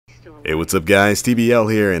Hey, what's up guys,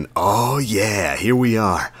 TBL here, and oh yeah, here we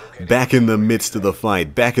are, back in the midst of the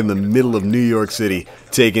fight, back in the middle of New York City,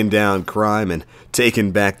 taking down crime and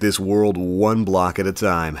taking back this world one block at a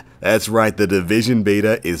time. That's right, the Division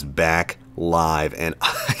Beta is back live, and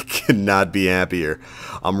I could not be happier.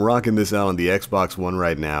 I'm rocking this out on the Xbox One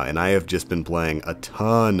right now, and I have just been playing a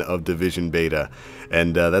ton of Division Beta,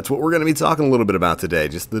 and that's what we're going to be talking a little bit about today,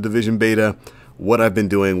 just the Division Beta, what I've been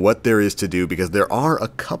doing, what there is to do, because there are a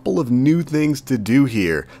couple of new things to do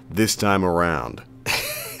here this time around.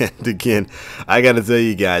 And again, I gotta tell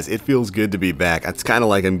you guys, it feels good to be back. It's kind of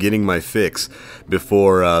like I'm getting my fix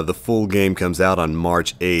before the full game comes out on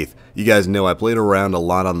March 8th. You guys know I played around a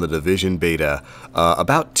lot on the Division Beta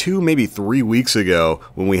about 2, maybe 3 weeks ago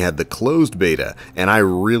when we had the closed beta, and I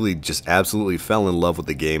really just absolutely fell in love with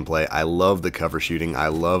the gameplay. I love the cover shooting. I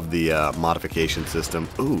love the modification system.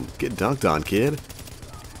 Ooh, get dunked on, kid.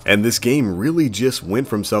 And this game really just went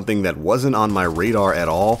from something that wasn't on my radar at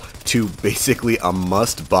all to basically a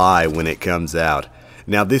must-buy when it comes out.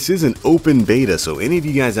 Now, this is an open beta, so any of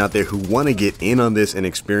you guys out there who want to get in on this and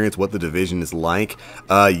experience what the Division is like,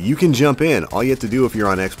 you can jump in. All you have to do if you're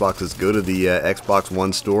on Xbox is go to the Xbox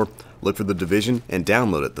One store, look for the Division, and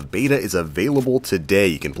download it. The beta is available today.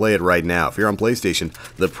 You can play it right now. If you're on PlayStation,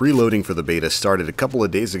 the preloading for the beta started a couple of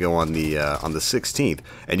days ago on the 16th,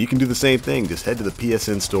 and you can do the same thing. Just head to the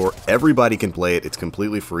PSN store. Everybody can play it. It's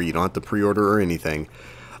completely free. You don't have to pre-order or anything.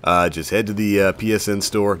 Just head to the PSN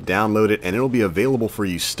store, download it, and it'll be available for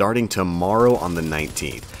you starting tomorrow on the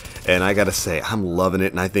 19th. And I gotta say, I'm loving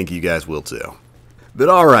it, and I think you guys will too. But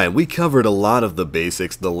alright, we covered a lot of the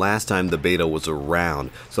basics the last time the beta was around,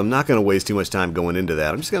 so I'm not going to waste too much time going into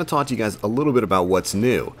that. I'm just going to talk to you guys a little bit about what's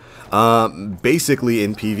new. Basically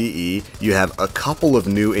in PvE, you have a couple of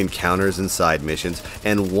new encounters and side missions,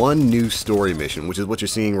 and one new story mission, which is what you're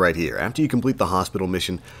seeing right here. After you complete the hospital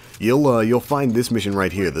mission, you'll find this mission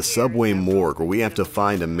right here, the subway morgue, where we have to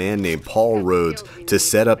find a man named Paul Rhodes to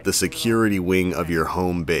set up the security wing of your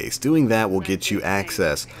home base. Doing that will get you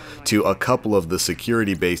access to a couple of the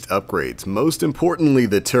security-based upgrades, most importantly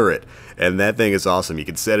the turret, and that thing is awesome. You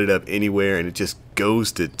can set it up anywhere and it just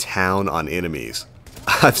goes to town on enemies.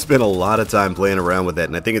 I've spent a lot of time playing around with that,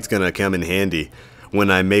 and I think it's going to come in handy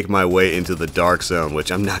when I make my way into the Dark Zone,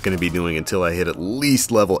 which I'm not going to be doing until I hit at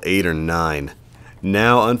least level 8 or 9.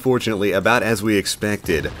 Now, unfortunately, about as we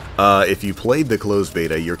expected, if you played the closed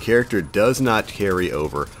beta, your character does not carry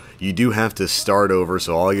over. You do have to start over,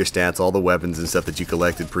 so all your stats, all the weapons and stuff that you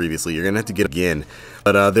collected previously, you're going to have to get again.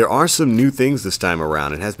 But there are some new things this time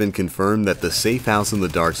around. It has been confirmed that the safe house in the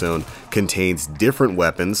Dark Zone contains different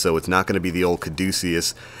weapons, so it's not going to be the old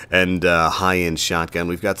Caduceus and high-end shotgun.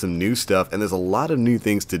 We've got some new stuff, and there's a lot of new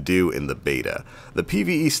things to do in the beta. The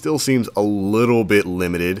PvE still seems a little bit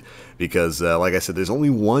limited because, like I said, there's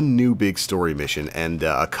only one new big story mission and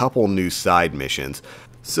a couple new side missions.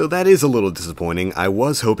 So that is a little disappointing. I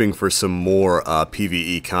was hoping for some more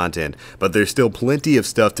PvE content, but there's still plenty of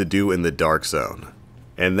stuff to do in the Dark Zone.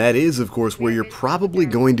 And that is, of course, where you're probably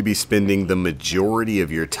going to be spending the majority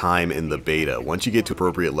of your time in the beta. Once you get to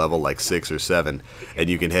appropriate level like 6 or 7, and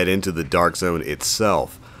you can head into the Dark Zone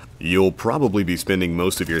itself, you'll probably be spending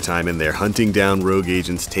most of your time in there hunting down rogue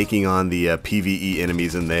agents, taking on the PvE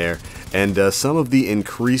enemies in there, and some of the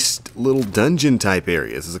increased little dungeon type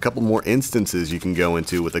areas. There's a couple more instances you can go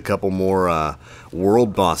into with a couple more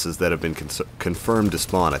world bosses that have been confirmed to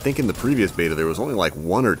spawn. I think in the previous beta there was only like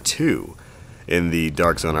 1 or 2 in the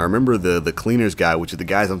Dark Zone. I remember the cleaners guy, which is the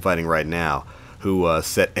guys I'm fighting right now, who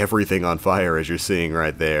set everything on fire, as you're seeing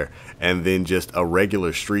right there, and then just a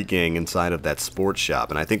regular street gang inside of that sports shop.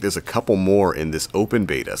 And I think there's a couple more in this open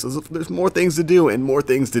beta, so there's more things to do, and more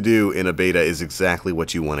things to do in a beta is exactly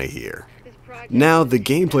what you want to hear. Now, the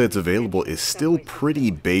gameplay that's available is still pretty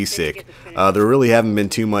basic. There really haven't been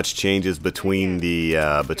too much changes between the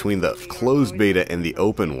closed beta and the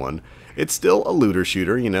open one. It's still a looter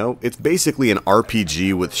shooter, you know. It's basically an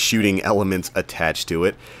RPG with shooting elements attached to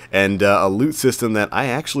it, and a loot system that I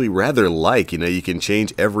actually rather like. You know, you can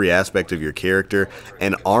change every aspect of your character,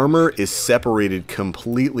 and armor is separated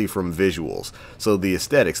completely from visuals. So the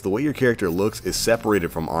aesthetics, the way your character looks, is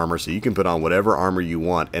separated from armor, so you can put on whatever armor you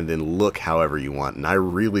want and then look however you want, and I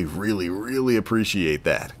really, really, really appreciate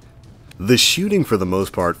that. The shooting for the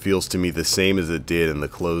most part feels to me the same as it did in the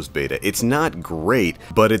closed beta. It's not great,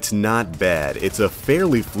 but it's not bad. It's a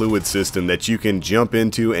fairly fluid system that you can jump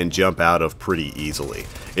into and jump out of pretty easily.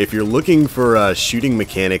 If you're looking for shooting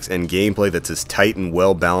mechanics and gameplay that's as tight and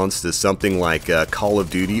well balanced as something like Call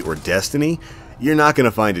of Duty or Destiny, you're not going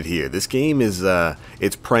to find it here. This game is,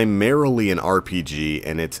 it's primarily an RPG,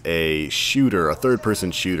 and it's a shooter, a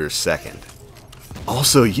third-person shooter second.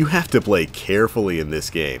 Also, you have to play carefully in this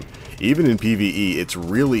game. Even in PvE, it's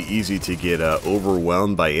really easy to get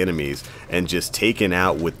overwhelmed by enemies and just taken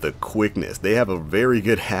out with the quickness. They have a very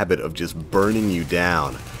good habit of just burning you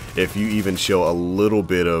down if you even show a little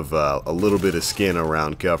bit of skin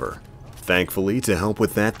around cover. Thankfully, to help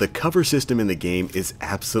with that, the cover system in the game is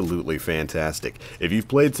absolutely fantastic. If you've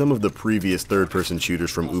played some of the previous third-person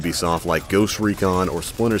shooters from Ubisoft like Ghost Recon or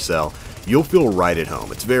Splinter Cell, you'll feel right at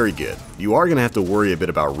home. It's very good. You are going to have to worry a bit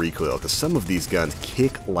about recoil because some of these guns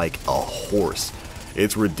kick like a horse.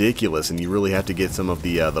 It's ridiculous, and you really have to get some of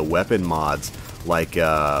the weapon mods like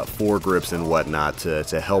foregrips and whatnot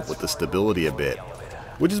to help with the stability a bit.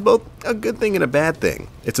 Which is both a good thing and a bad thing.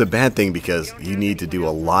 It's a bad thing because you need to do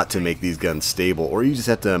a lot to make these guns stable, or you just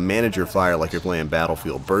have to manage your fire like you're playing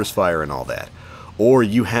Battlefield, burst fire and all that. Or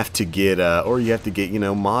you have to get, you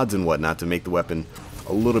know, mods and whatnot to make the weapon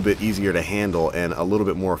a little bit easier to handle and a little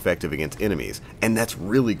bit more effective against enemies. And that's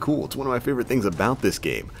really cool. It's one of my favorite things about this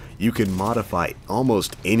game. You can modify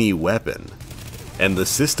almost any weapon. And the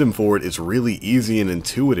system for it is really easy and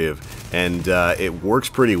intuitive, and it works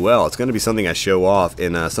pretty well. It's going to be something I show off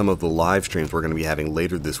in some of the live streams we're going to be having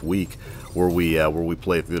later this week, where we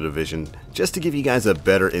play through the Division, just to give you guys a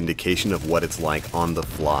better indication of what it's like on the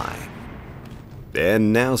fly.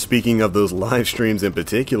 And now, speaking of those live streams in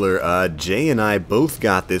particular, Jay and I both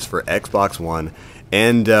got this for Xbox One,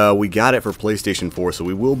 and we got it for PlayStation 4, so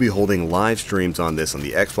we will be holding live streams on this on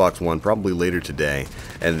the Xbox One probably later today,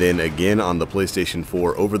 and then again on the PlayStation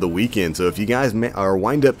 4 over the weekend. So if you guys are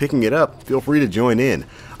wind up picking it up, feel free to join in.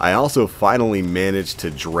 I also finally managed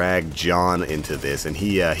to drag John into this, and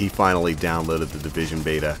he finally downloaded the Division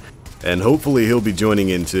beta, and hopefully he'll be joining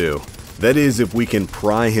in too. That is, if we can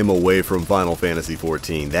pry him away from Final Fantasy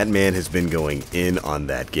XIV. That man has been going in on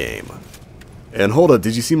that game. And hold up,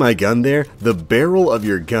 did you see my gun there? The barrel of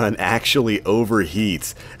your gun actually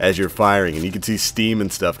overheats as you're firing, and you can see steam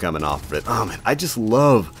and stuff coming off of it. Oh man,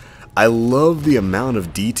 I love the amount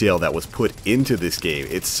of detail that was put into this game.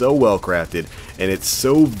 It's so well crafted, and it's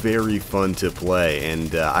so very fun to play,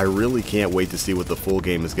 and I really can't wait to see what the full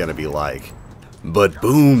game is going to be like. But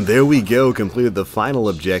boom, there we go, completed the final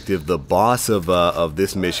objective, the boss of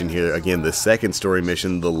this mission here. Again, the second story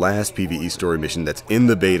mission, the last PvE story mission that's in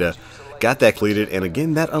the beta. Got that completed, and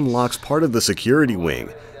again, that unlocks part of the security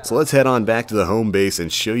wing. So let's head on back to the home base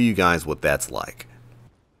and show you guys what that's like.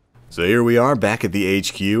 So here we are back at the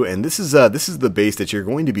HQ, and this is the base that you're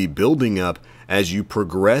going to be building up as you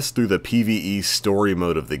progress through the PvE story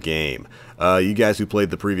mode of the game. You guys who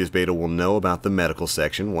played the previous beta will know about the medical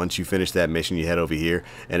section. Once you finish that mission, you head over here,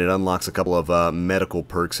 and it unlocks a couple of medical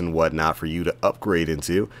perks and whatnot for you to upgrade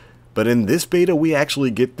into. But in this beta, we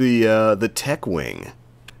actually get the tech wing.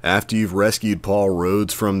 After you've rescued Paul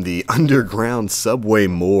Rhodes from the underground subway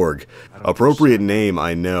morgue. Appropriate name,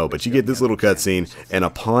 I know, but you get this little cutscene, and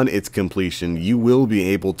upon its completion, you will be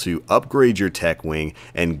able to upgrade your tech wing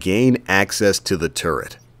and gain access to the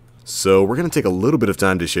turret. So we're going to take a little bit of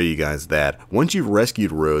time to show you guys that. Once you've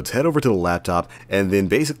rescued Rhodes, head over to the laptop, and then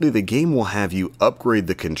basically the game will have you upgrade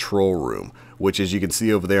the control room, which, as you can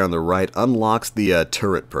see over there on the right, unlocks the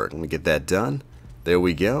turret perk. Let me get that done. There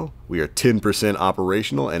we go. We are 10%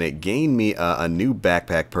 operational, and it gained me a new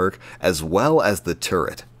backpack perk as well as the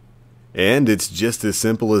turret. And it's just as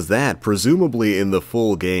simple as that. Presumably in the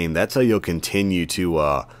full game, that's how you'll continue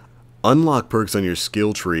to unlock perks on your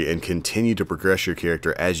skill tree and continue to progress your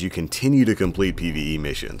character as you continue to complete PvE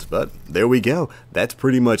missions. But there we go. That's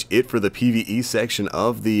pretty much it for the PvE section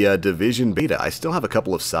of the Division beta. I still have a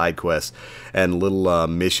couple of side quests and little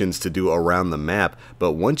missions to do around the map,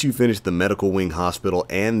 but once you finish the Medical Wing Hospital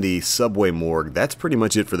and the Subway Morgue, that's pretty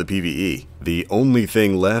much it for the PvE. The only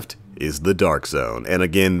thing left is the Dark Zone, and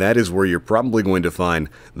again, that is where you're probably going to find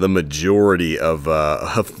the majority of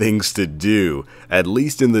things to do, at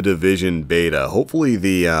least in the Division beta. Hopefully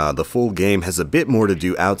the full game has a bit more to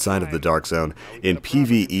do outside of the Dark Zone in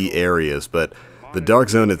PvE areas, but the Dark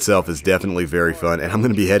Zone itself is definitely very fun, and I'm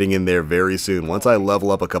going to be heading in there very soon. Once I level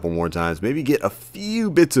up a couple more times, maybe get a few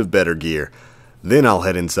bits of better gear, then I'll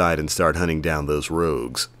head inside and start hunting down those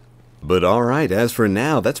rogues. But alright, as for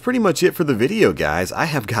now, that's pretty much it for the video, guys. I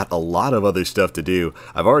have got a lot of other stuff to do.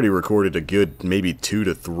 I've already recorded a good maybe 2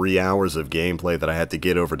 to 3 hours of gameplay that I had to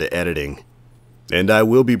get over to editing. And I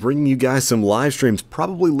will be bringing you guys some live streams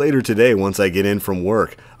probably later today once I get in from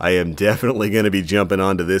work. I am definitely going to be jumping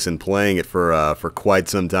onto this and playing it for quite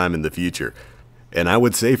some time in the future. And I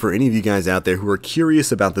would say for any of you guys out there who are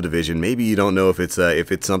curious about the Division, maybe you don't know if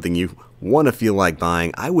it's something you want to feel like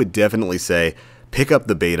buying, I would definitely say pick up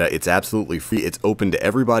the beta. It's absolutely free. It's open to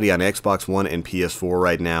everybody on Xbox One and PS4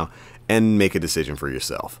 right now, and make a decision for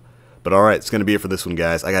yourself. But alright, it's going to be it for this one,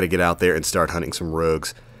 guys. I got to get out there and start hunting some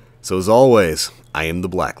rogues. So as always, I am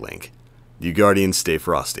TheBlackLink. You Guardians stay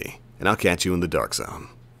frosty, and I'll catch you in the Dark Zone.